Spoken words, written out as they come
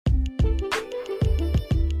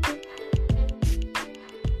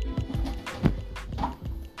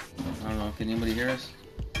Can anybody hear us?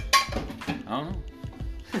 I don't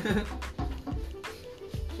know.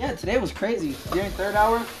 Yeah, today was crazy. During third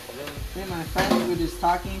hour, me and my friends we were just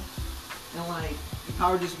talking, and like the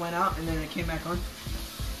power just went out, and then it came back on.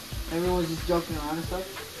 Everyone was just joking around and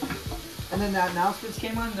stuff. And then the announcements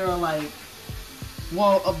came on. They were like,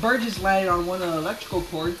 "Well, a bird just landed on one of the electrical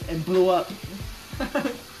cords and blew up." And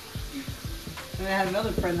I had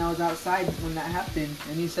another friend that was outside when that happened,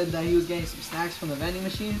 and he said that he was getting some snacks from the vending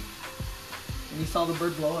machine, and he saw the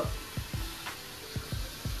bird blow up.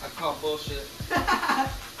 I call bullshit. I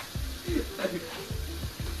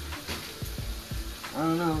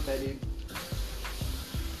don't know what that dude.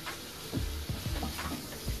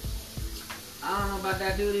 I don't know about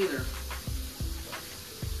that dude either.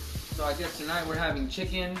 So I guess tonight we're having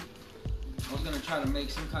chicken. I was gonna try to make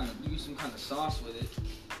use some kind of sauce with it.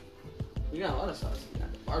 We got a lot of sauce. We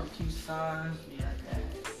got the barbecue sauce. We got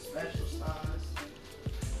that special sauce.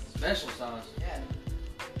 Special sauce. Yeah.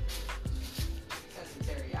 Got some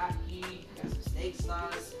teriyaki. Got some steak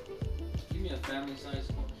sauce. Give me a family size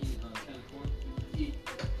can of corn.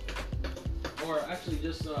 Yeah. Or actually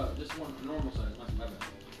just one normal size. My bad.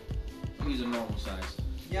 I'll use a normal size.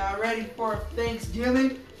 Y'all ready for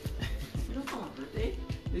Thanksgiving? We don't call my birthday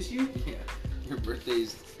this year. Yeah. Your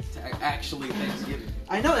birthday's actually Thanksgiving.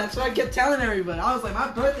 I know, that's what I kept telling everybody. I was like,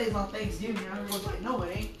 my birthday's on Thanksgiving. And everyone's like, no,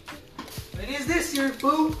 it ain't. It is this year,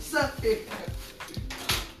 boo. Suck it.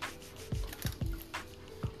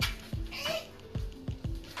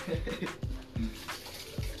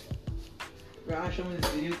 Bro, I showed me this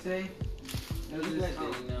video today. It was this,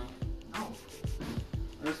 now. oh.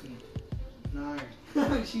 Where's me? No.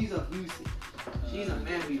 She's a Lucy. She's a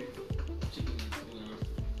man beater. Chicken.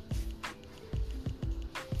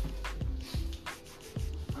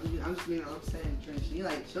 I'm just being upset and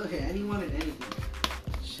Trish. She'll hit anyone and anything.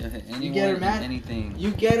 She'll hit anyone You get her and mad? anything.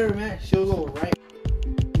 You get her mad, she'll go right.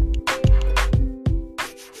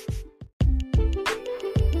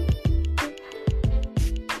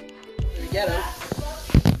 Get her.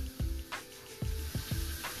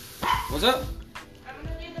 What's up? I'm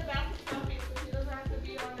gonna leave the bathroom coffee so he doesn't have to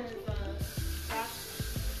be on his bath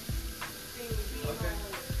thing being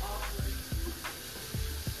all awkward.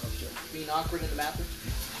 Oh shit. Being awkward in the bathroom.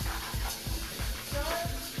 No,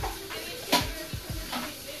 it's getting easier because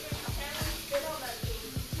his parents spit on that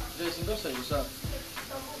thing. Jason, go say what's up.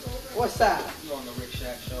 Stumbled over. What's that? You on the Rick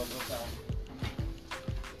Shack show? What's up?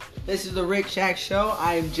 This is the Rick Shack Show.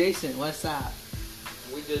 I am Jason. What's up?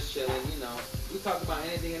 We just chilling, you know. We talk about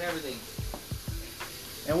anything and everything.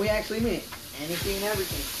 And we actually mean anything and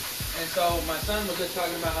everything. And so my son was just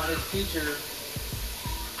talking about how his teacher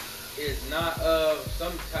is not of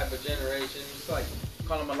some type of generation. It's like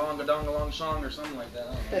call him a longa donga long song or something like that.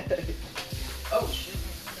 I don't know. Oh shit!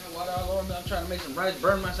 I got water all over me. I'm trying to make some rice,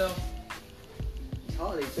 burn myself. These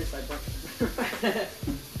holidays taste like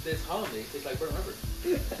breakfast. This holiday tastes like burnt rubber.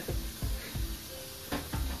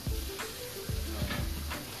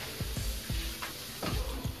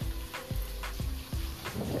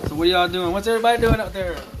 So what are y'all doing? What's everybody doing out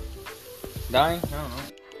there? Dying? I don't know.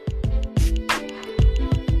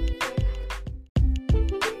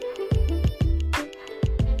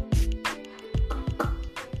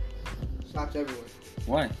 Slaps everywhere.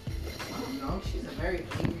 Why? No, she's a very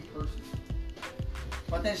angry person.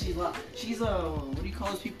 But then she's a, what do you call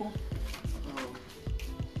those people?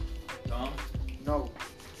 Dumb? No.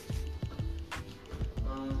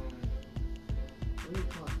 What do you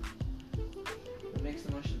call it? What makes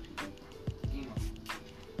the motion Emo.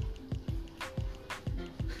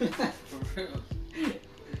 people? For real.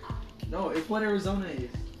 No, it's what Arizona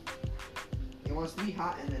is. It wants to be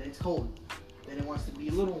hot and then it's cold. Then it wants to be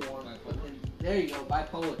a little warm. But then, there you go,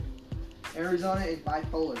 bipolar. Arizona is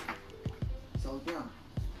bipolar. So yeah.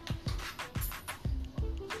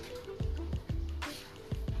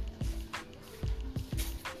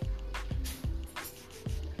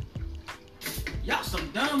 Y'all some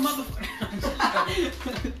dumb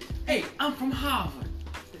motherfuckers. Hey, I'm from Harvard.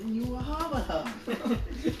 Then you a Harvard hoe.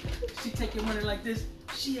 She take your money like this,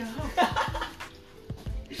 she a hoe.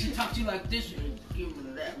 She talk to you like this, you give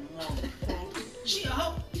me that motherfucker. She a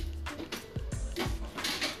hoe.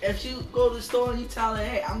 If you go to the store and you tell her,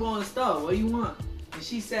 hey, I'm going to the store, what do you want? And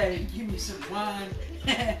she said, Give me some wine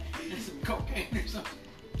and some cocaine or something.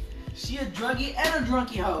 she a druggie and a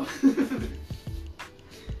drunkie hoe.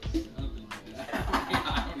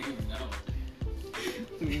 I don't even know.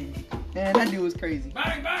 Man, that dude was crazy.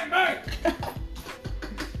 Bang, bang, bang!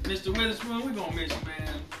 Mr. Witherspoon, we gonna miss you,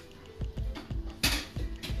 man.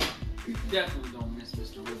 We definitely gonna miss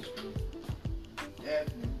Mr. Witherspoon.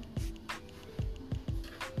 Definitely.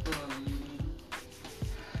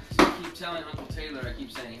 So keep telling Uncle Taylor, I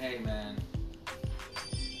keep saying, hey man,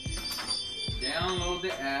 download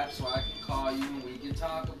the app so I can call you and we can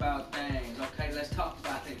talk about things. Okay, let's talk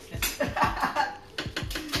about it.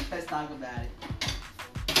 Let's talk about it.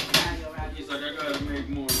 He's like, I gotta make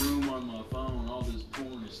more room on my phone. All this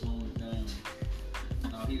porn is slowing down.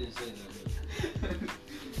 No, he didn't say that.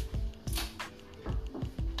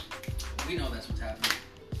 We know that's what's happening.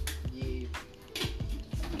 Yeah.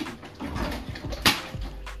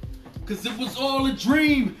 Cause it was all a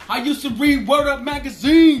dream. I used to read Word Up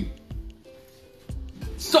magazine.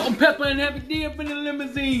 Salt and pepper and every day up in the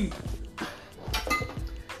limousine.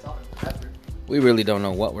 Salt and pepper. We really don't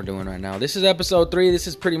know what we're doing right now. This is episode 3. This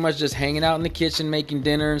is pretty much just hanging out in the kitchen, making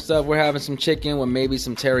dinner and stuff. We're having some chicken with maybe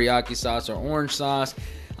some teriyaki sauce or orange sauce.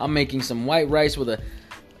 I'm making some white rice with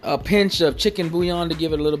a pinch of chicken bouillon to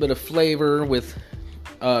give it a little bit of flavor with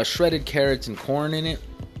shredded carrots and corn in it.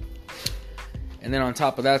 And then on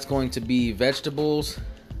top of that's going to be vegetables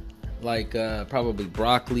like probably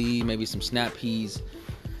broccoli, maybe some snap peas,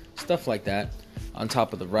 stuff like that on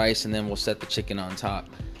top of the rice, and then we'll set the chicken on top.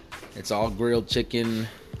 It's all grilled chicken,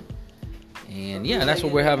 and yeah, that's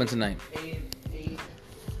what we're having tonight.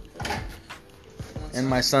 And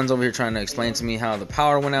my son's over here trying to explain to me how the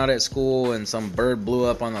power went out at school and some bird blew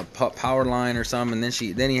up on the power line or something. And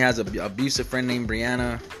then he has an abusive friend named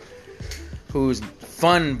Brianna, who's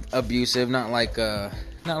fun abusive, not like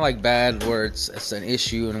bad where it's an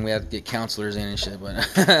issue and we have to get counselors in and shit. But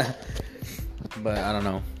but I don't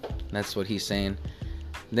know. That's what he's saying.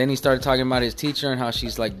 Then he started talking about his teacher and how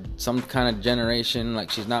she's like some kind of generation, like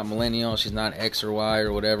she's not millennial, she's not X or Y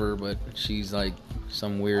or whatever, but she's like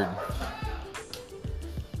some weird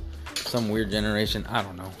generation. I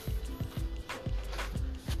don't know.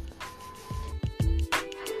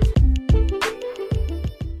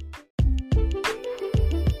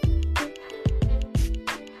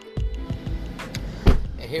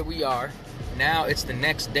 And here we are. Now it's the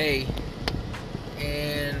next day,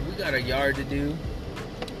 and we got a yard to do.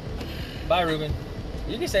 Bye, Ruben.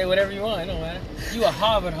 You can say whatever you want. It don't matter. You a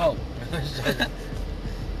Harvard hoe.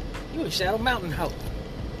 You a Shadow Mountain hoe.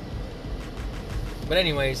 But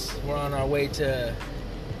anyways, we're on our way to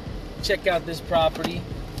check out this property.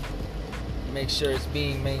 Make sure it's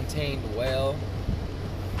being maintained well.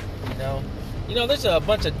 You know, there's a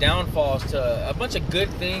bunch of downfalls to a bunch of good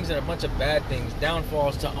things and a bunch of bad things.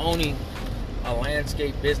 Downfalls to owning a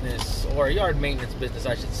landscape business or a yard maintenance business,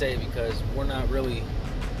 I should say, because we're not really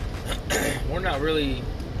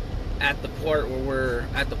at the part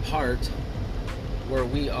where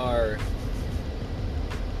we are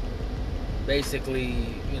basically,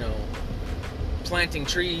 planting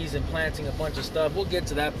trees and planting a bunch of stuff. We'll get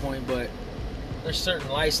to that point, but there's certain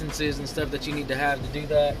licenses and stuff that you need to have to do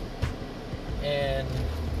that, and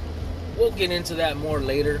we'll get into that more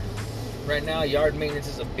later. Right now, yard maintenance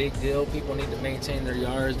is a big deal. People need to maintain their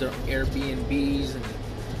yards, their Airbnbs and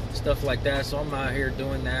stuff like that, so I'm out here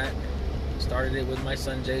doing that. Started it with my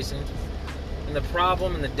son Jason. And the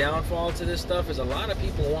problem and the downfall to this stuff is a lot of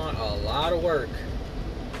people want a lot of work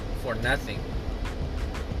for nothing.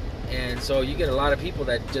 And so you get a lot of people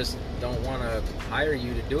that just don't want to hire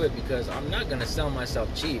you to do it, because I'm not going to sell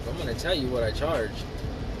myself cheap. I'm going to tell you what I charge.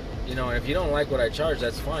 And if you don't like what I charge,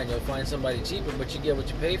 that's fine. You'll find somebody cheaper, but you get what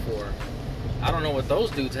you pay for. I don't know what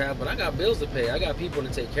those dudes have, but I got bills to pay. I got people to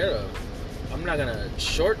take care of. I'm not going to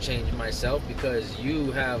shortchange myself because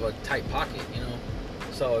you have a tight pocket,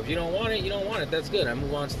 So if you don't want it, you don't want it. That's good. I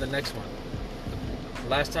move on to the next one.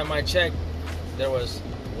 Last time I checked, there was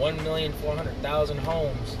 1,400,000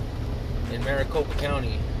 homes in Maricopa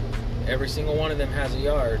County. Every single one of them has a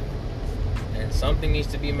yard, and something needs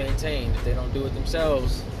to be maintained. If they don't do it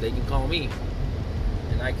themselves, they can call me,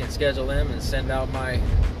 and I can schedule them and send out my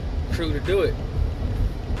crew to do it.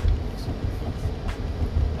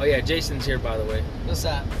 Oh yeah, Jason's here, by the way. What's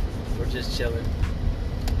up? We're just chilling,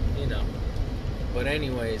 But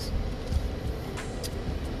anyways,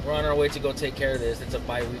 we're on our way to go take care of this. It's a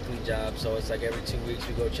bi-weekly job, so it's like every 2 weeks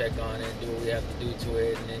we go check on it and do what we have to do to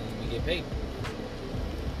it, and then we get paid.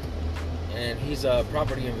 And he's a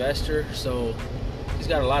property investor, so he's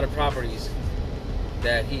got a lot of properties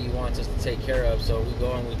that he wants us to take care of. So we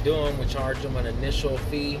go and we do them. We charge him an initial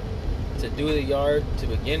fee to do the yard to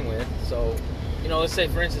begin with. So, let's say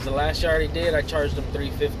for instance the last yard he did, I charged him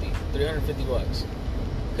 $350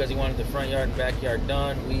 because he wanted the front yard and backyard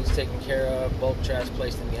done, weeds taken care of, bulk trash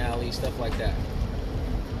placed in the alley, stuff like that.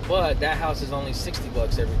 But that house is only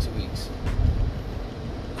 $60 every 2 weeks.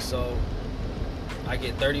 So I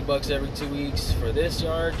get $30 every 2 weeks for this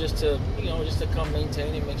yard just to come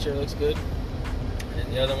maintain it, make sure it looks good.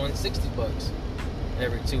 And the other one's $60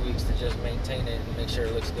 every 2 weeks to just maintain it and make sure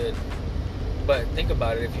it looks good. But think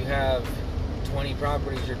about it, if you have 20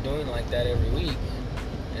 properties you're doing like that every week,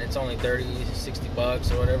 and it's only 30, 60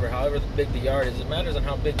 bucks or whatever, however big the yard is, it matters on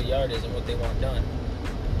how big the yard is and what they want done.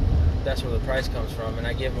 That's where the price comes from, and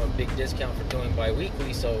I give them a big discount for doing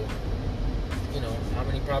bi-weekly, so, you know, how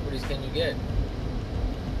many properties can you get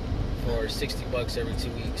for 60 bucks every 2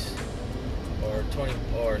 weeks? Or 20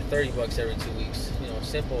 or 30 bucks every 2 weeks. You know,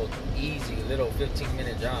 simple, easy, little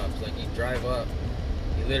 15-minute jobs. Like, you drive up,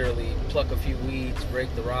 you literally pluck a few weeds,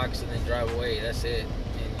 break the rocks, and then drive away. That's it.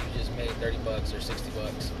 And you just made 30 bucks or 60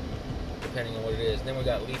 bucks, depending on what it is. And then we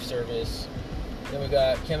got leaf service. Then we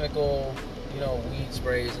got chemical, you know, weed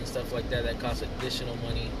sprays and stuff like that cost additional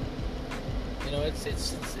money. You know, it's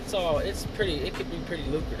pretty, it could be pretty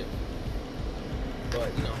lucrative.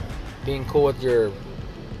 But, you know, being cool with your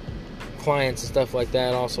clients and stuff like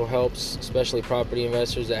that also helps, especially property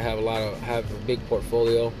investors that have a big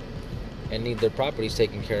portfolio and need their properties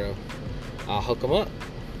taken care of. I'll hook them up,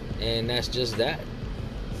 and that's just that.